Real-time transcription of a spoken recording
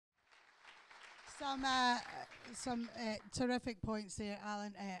Some terrific points there,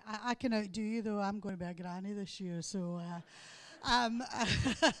 Alan. I can outdo you, though. I'm going to be a granny this year, so um,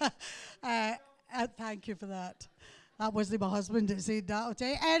 thank you for that. That wasn't my husband that said that, I'll tell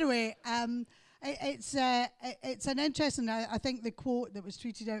you. Anyway, it's an interesting, I think the quote that was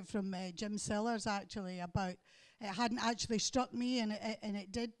tweeted out from Jim Sellers, actually, about it hadn't actually struck me, and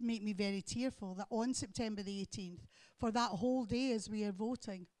it did make me very tearful, that on September the 18th, for that whole day as we are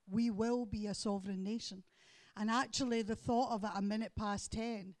voting, we will be a sovereign nation. And actually, the thought of it a minute past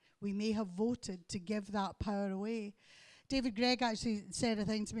 10, we may have voted to give that power away. David Gregg actually said a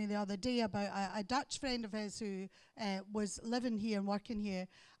thing to me the other day about a Dutch friend of his who was living here and working here,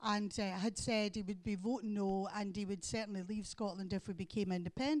 and had said he would be voting no, and he would certainly leave Scotland if we became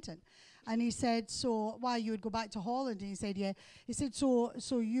independent. And he said, so why, you would go back to Holland? And he said, yeah. He said, so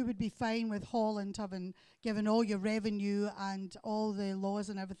you would be fine with Holland having given all your revenue and all the laws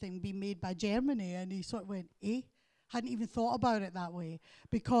and everything being made by Germany? And he sort of went, eh? Hadn't even thought about it that way,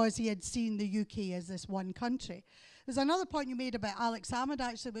 because he had seen the UK as this one country. There's another point you made about Alex Salmond,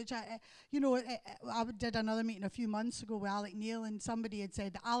 actually, which I did another meeting a few months ago with Alec Neil, and somebody had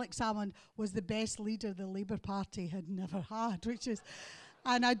said that Alex Salmond was the best leader the Labour Party had never had, which is,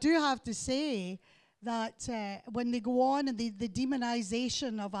 and I do have to say that when they go on and the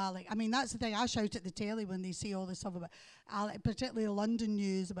demonisation of Alec, I mean, that's the thing, I shout at the telly when they see all this stuff about Alec, particularly the London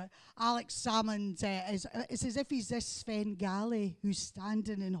news, about Alex Salmond. It's as if he's this Svengali who's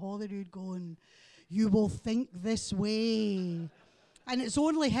standing in Holyrood going, you will think this way. And it's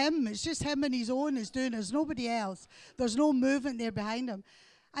only him, it's just him and his own is doing it, there's nobody else. There's no movement there behind him.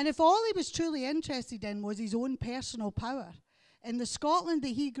 And if all he was truly interested in was his own personal power, in the Scotland that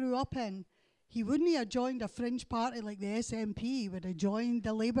he grew up in, he wouldn't have joined a fringe party like the SNP. He would have joined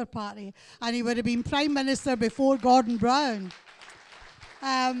the Labour Party, and he would have been Prime Minister before Gordon Brown.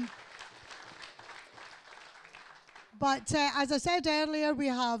 But as I said earlier, we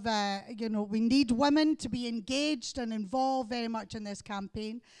have, we need women to be engaged and involved very much in this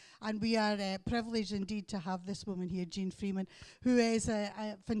campaign. And we are privileged indeed to have this woman here, Jeane Freeman, who is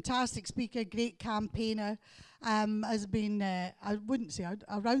a fantastic speaker, great campaigner, has been, I wouldn't say,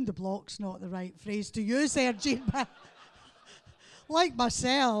 around the block's not the right phrase to use there, Jeane, but like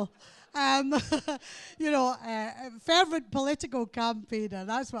myself. Fervent political campaigner,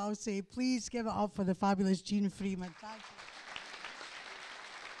 that's what I'll say. Please give it up for the fabulous Jeane Freeman. Thank you.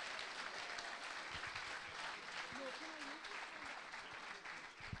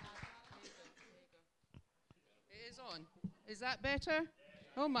 It is on. Is that better?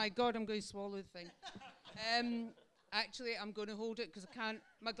 Oh my God, I'm going to swallow the thing. Actually, I'm going to hold it because I can't,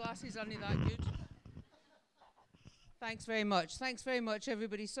 my glasses aren't that good. Thanks very much. Thanks very much,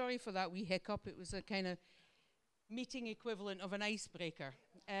 everybody. Sorry for that wee hiccup. It was a kind of meeting equivalent of an icebreaker.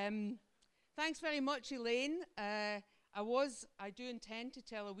 Thanks very much, Elaine. I do intend to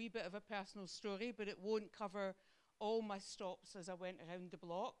tell a wee bit of a personal story, but it won't cover all my stops as I went around the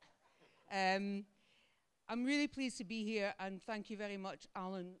block. I'm really pleased to be here, and thank you very much,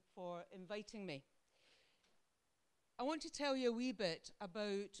 Alan, for inviting me. I want to tell you a wee bit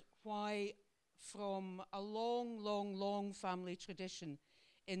about why, from a long, long, long family tradition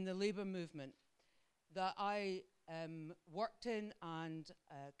in the Labour movement that I worked in and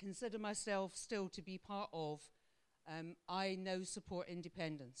consider myself still to be part of, I now support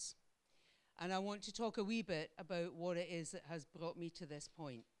independence. And I want to talk a wee bit about what it is that has brought me to this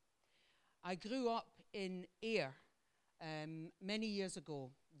point. I grew up in Ayr many years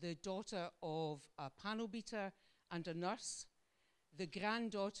ago, the daughter of a panel beater and a nurse, the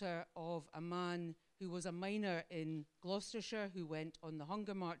granddaughter of a man who was a miner in Gloucestershire who went on the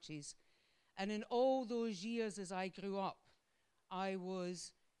hunger marches. And in all those years as I grew up, I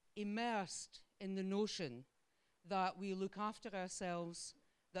was immersed in the notion that we look after ourselves,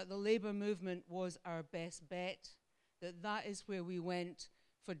 that the Labour movement was our best bet, that that is where we went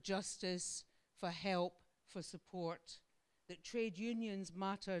for justice, for help, for support, that trade unions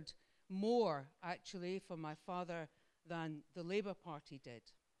mattered more, actually, for my father than the Labour Party did.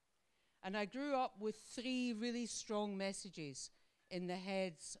 And I grew up with three really strong messages in the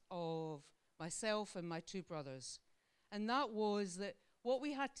heads of myself and my two brothers. And that was that what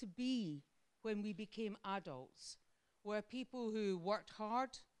we had to be when we became adults were people who worked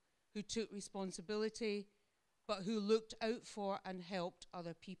hard, who took responsibility, but who looked out for and helped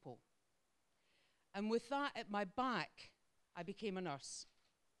other people. And with that at my back, I became a nurse.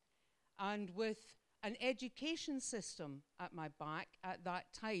 And with an education system at my back at that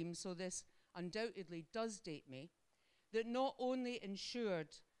time, so this undoubtedly does date me, that not only ensured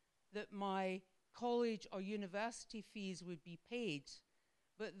that my college or university fees would be paid,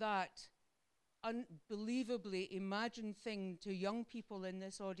 but that unbelievably imagined thing to young people in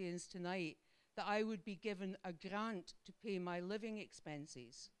this audience tonight that I would be given a grant to pay my living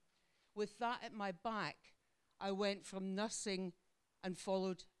expenses. With that at my back, I went from nursing and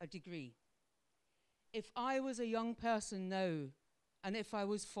followed a degree. If I was a young person now, and if I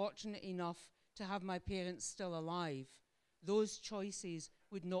was fortunate enough to have my parents still alive, those choices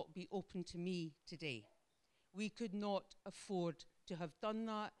would not be open to me today. We could not afford to have done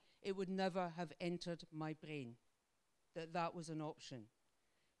that. It would never have entered my brain that that was an option.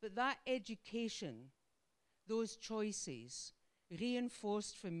 But that education, those choices,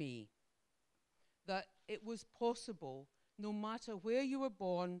 reinforced for me that it was possible, no matter where you were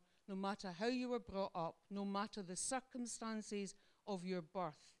born, no matter how you were brought up, no matter the circumstances of your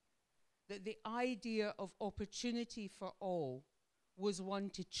birth, that the idea of opportunity for all was one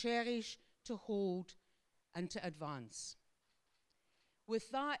to cherish, to hold, and to advance.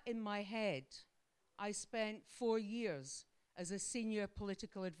 With that in my head, I spent 4 years as a senior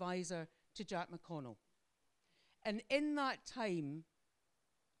political advisor to Jack McConnell. And in that time,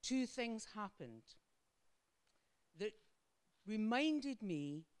 2 things happened that reminded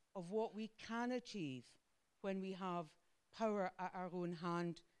me of what we can achieve when we have power at our own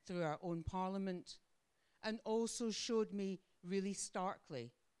hand through our own parliament, and also showed me really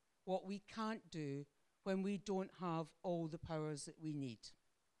starkly what we can't do when we don't have all the powers that we need.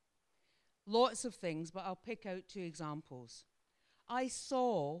 Lots of things, but I'll pick out 2 examples. I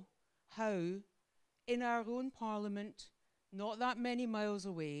saw how in our own parliament, not that many miles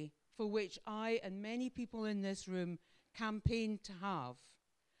away, for which I and many people in this room campaigned to have,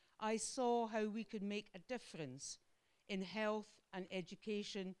 I saw how we could make a difference in health and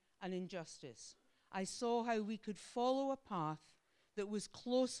education and in justice. I saw how we could follow a path that was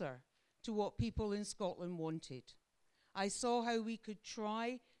closer to what people in Scotland wanted. I saw how we could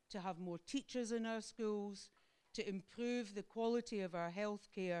try to have more teachers in our schools, to improve the quality of our health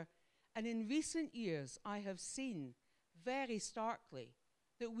care. And in recent years, I have seen very starkly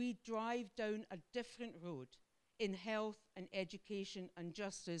that we drive down a different road in health and education and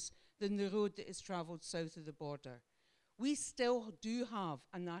justice than the road that is travelled south of the border. We still do have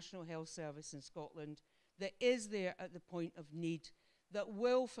a National Health Service in Scotland that is there at the point of need, that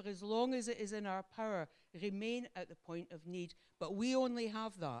will, for as long as it is in our power, remain at the point of need. But we only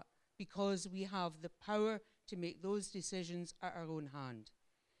have that because we have the power to make those decisions at our own hand.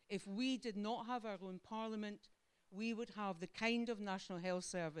 If we did not have our own parliament, we would have the kind of National Health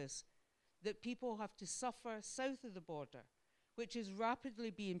Service that people have to suffer south of the border, which is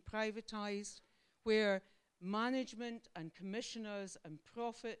rapidly being privatised, where management and commissioners and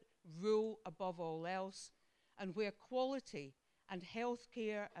profit rule above all else, and where quality and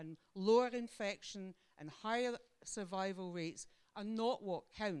healthcare and lower infection and higher survival rates are not what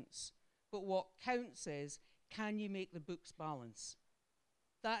counts, but what counts is, can you make the books balance?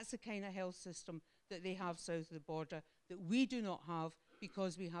 That's the kind of health system that they have south of the border that we do not have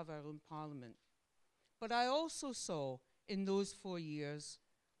because we have our own parliament. But I also saw in those 4 years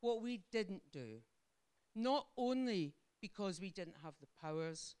what we didn't do, not only because we didn't have the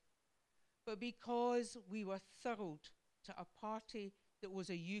powers, but because we were thrilled to a party that was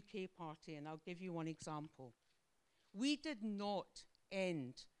a UK party, and I'll give you one example. We did not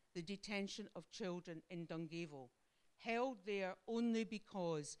end the detention of children in Dungavel, held there only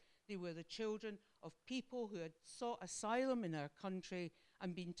because they were the children of people who had sought asylum in our country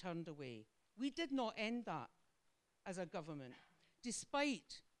and been turned away. We did not end that as a government,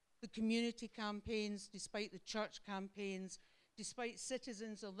 despite the community campaigns, despite the church campaigns, despite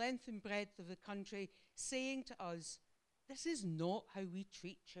citizens the length and breadth of the country saying to us, this is not how we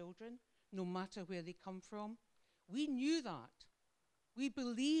treat children, no matter where they come from. We knew that. We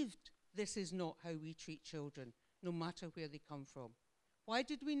believed this is not how we treat children, no matter where they come from. Why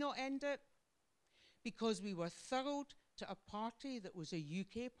did we not end it? Because we were thrilled to a party that was a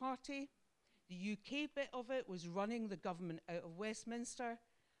UK party. The UK bit of it was running the government out of Westminster,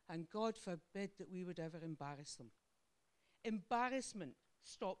 and God forbid that we would ever embarrass them. Embarrassment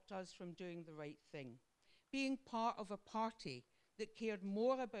stopped us from doing the right thing. Being part of a party that cared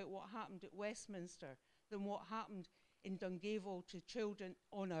more about what happened at Westminster than what happened in Dungavel to children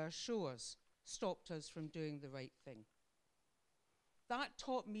on our shores stopped us from doing the right thing. That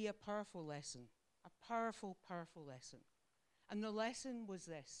taught me a powerful lesson, a powerful, powerful lesson. And the lesson was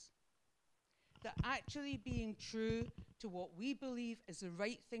this, that actually being true to what we believe is the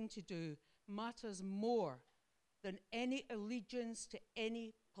right thing to do matters more than any allegiance to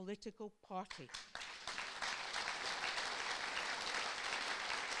any political party.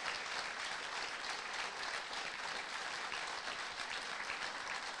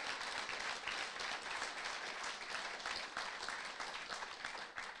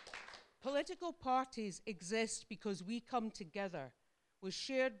 Political parties exist because we come together with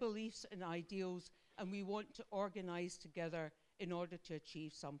shared beliefs and ideals, and we want to organize together in order to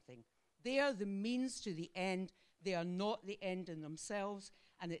achieve something. They are the means to the end. They are not the end in themselves,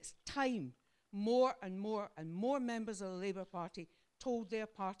 and it's time more and more and more members of the Labour Party told their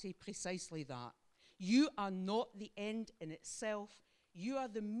party precisely that. You are not the end in itself. You are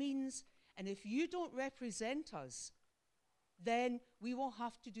the means, and if you don't represent us, then we will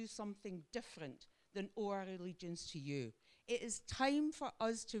have to do something different than owe our allegiance to you. It is time for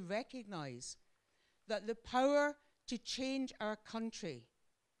us to recognize that the power to change our country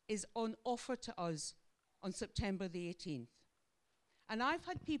is on offer to us on September the 18th. And I've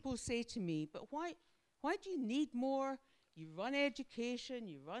had people say to me, but why do you need more? You run education,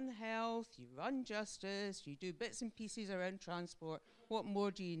 you run health, you run justice, you do bits and pieces around transport. What more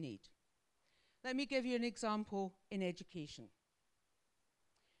do you need? Let me give you an example in education.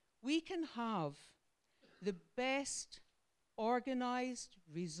 We can have the best organized,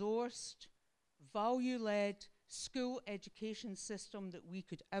 resourced, value-led school education system that we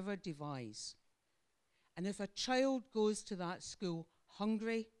could ever devise. And if a child goes to that school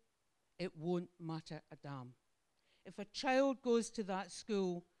hungry, it won't matter a damn. If a child goes to that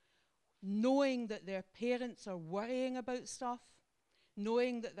school knowing that their parents are worrying about stuff,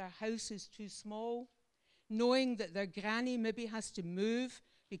 knowing that their house is too small, knowing that their granny maybe has to move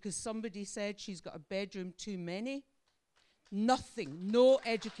because somebody said she's got a bedroom too many, nothing, no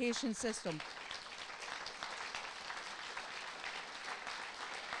education system.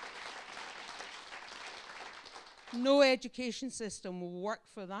 No education system will work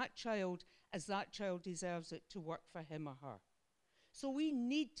for that child as that child deserves it to work for him or her. So we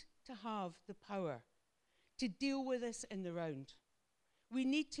need to have the power to deal with this in the round. We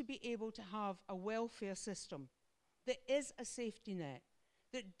need to be able to have a welfare system that is a safety net,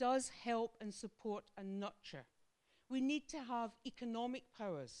 that does help and support and nurture. We need to have economic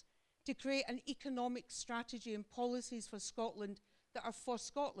powers to create an economic strategy and policies for Scotland that are for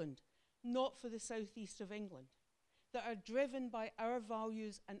Scotland, not for the southeast of England, that are driven by our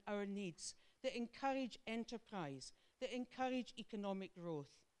values and our needs, that encourage enterprise, that encourage economic growth,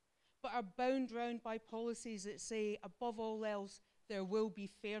 but are bound round by policies that say, above all else, there will be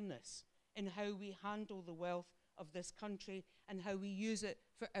fairness in how we handle the wealth of this country and how we use it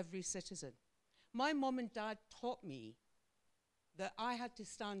for every citizen. My mum and dad taught me that I had to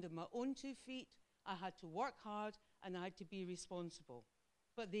stand on my own 2 feet, I had to work hard, and I had to be responsible.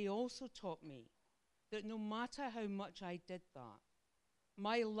 But they also taught me that no matter how much I did that,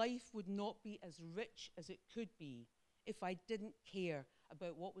 my life would not be as rich as it could be if I didn't care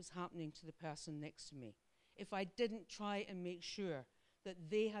about what was happening to the person next to me, if I didn't try and make sure that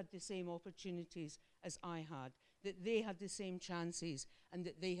they had the same opportunities as I had, that they had the same chances, and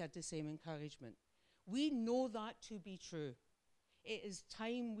that they had the same encouragement. We know that to be true. It is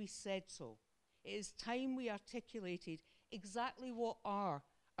time we said so. It is time we articulated exactly what are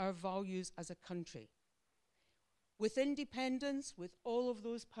our values as a country. With independence, with all of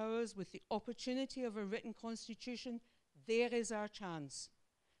those powers, with the opportunity of a written constitution, there is our chance.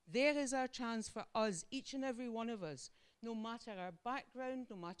 There is our chance for us, each and every one of us, no matter our background,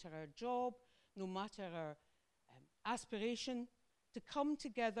 no matter our job, no matter our aspiration, to come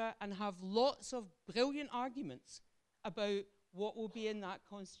together and have lots of brilliant arguments about what will be in that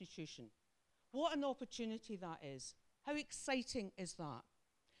constitution. What an opportunity that is. How exciting is that?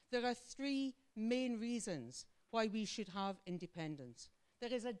 There are 3 main reasons why we should have independence.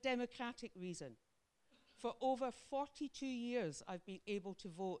 There is a democratic reason. For over 42 years, I've been able to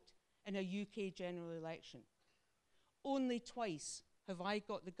vote in a UK general election. Only twice have I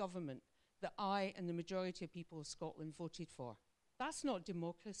got the government that I and the majority of people of Scotland voted for. That's not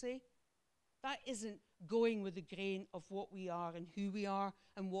democracy. That isn't going with the grain of what we are and who we are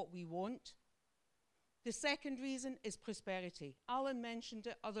and what we want. The second reason is prosperity. Alan mentioned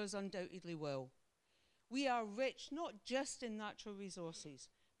it, others undoubtedly will. We are rich not just in natural resources,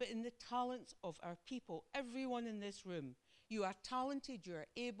 but in the talents of our people. Everyone in this room, you are talented, you are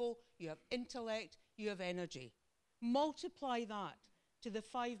able, you have intellect, you have energy. Multiply that to the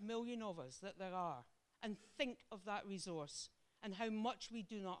 5 million of us that there are, and think of that resource and how much we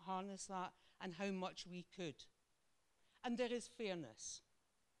do not harness that and how much we could. And there is fairness.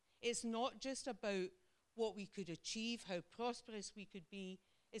 It's not just about what we could achieve, how prosperous we could be.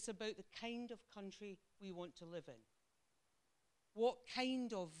 It's about the kind of country we want to live in. What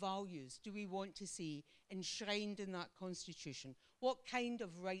kind of values do we want to see enshrined in that constitution? What kind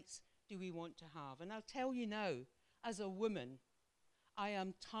of rights do we want to have? And I'll tell you now, as a woman, I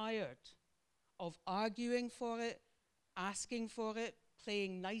am tired of arguing for it, asking for it,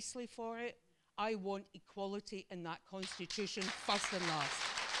 playing nicely for it. I want equality in that constitution, first and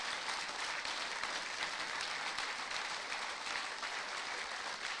last.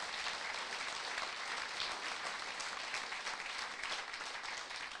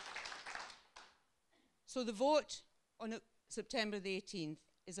 So the vote on September the 18th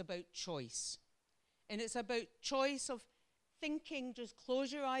is about choice. And it's about choice of thinking, just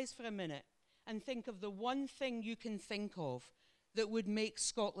close your eyes for a minute and think of the one thing you can think of that would make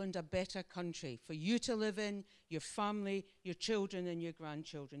Scotland a better country for you to live in, your family, your children and your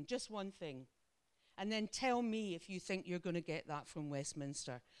grandchildren. Just one thing. And then tell me if you think you're going to get that from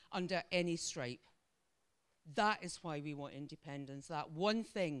Westminster under any stripe. That is why we want independence, that one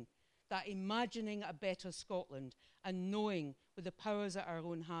thing, that imagining a better Scotland and knowing with the powers at our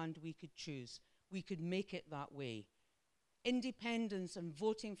own hand we could choose. We could make it that way. Independence and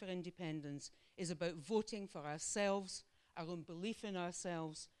voting for independence is about voting for ourselves, our own belief in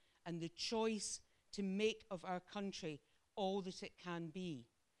ourselves, and the choice to make of our country all that it can be.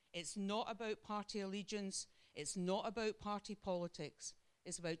 It's not about party allegiance. It's not about party politics.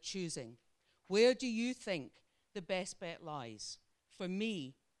 It's about choosing. Where do you think the best bet lies? For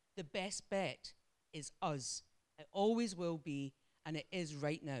me, the best bet is us. It always will be, and it is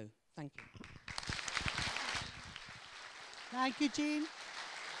right now. Thank you. Thank you, Jeane.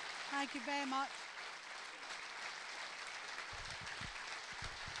 Thank you very much.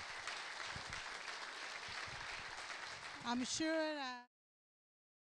 I'm sure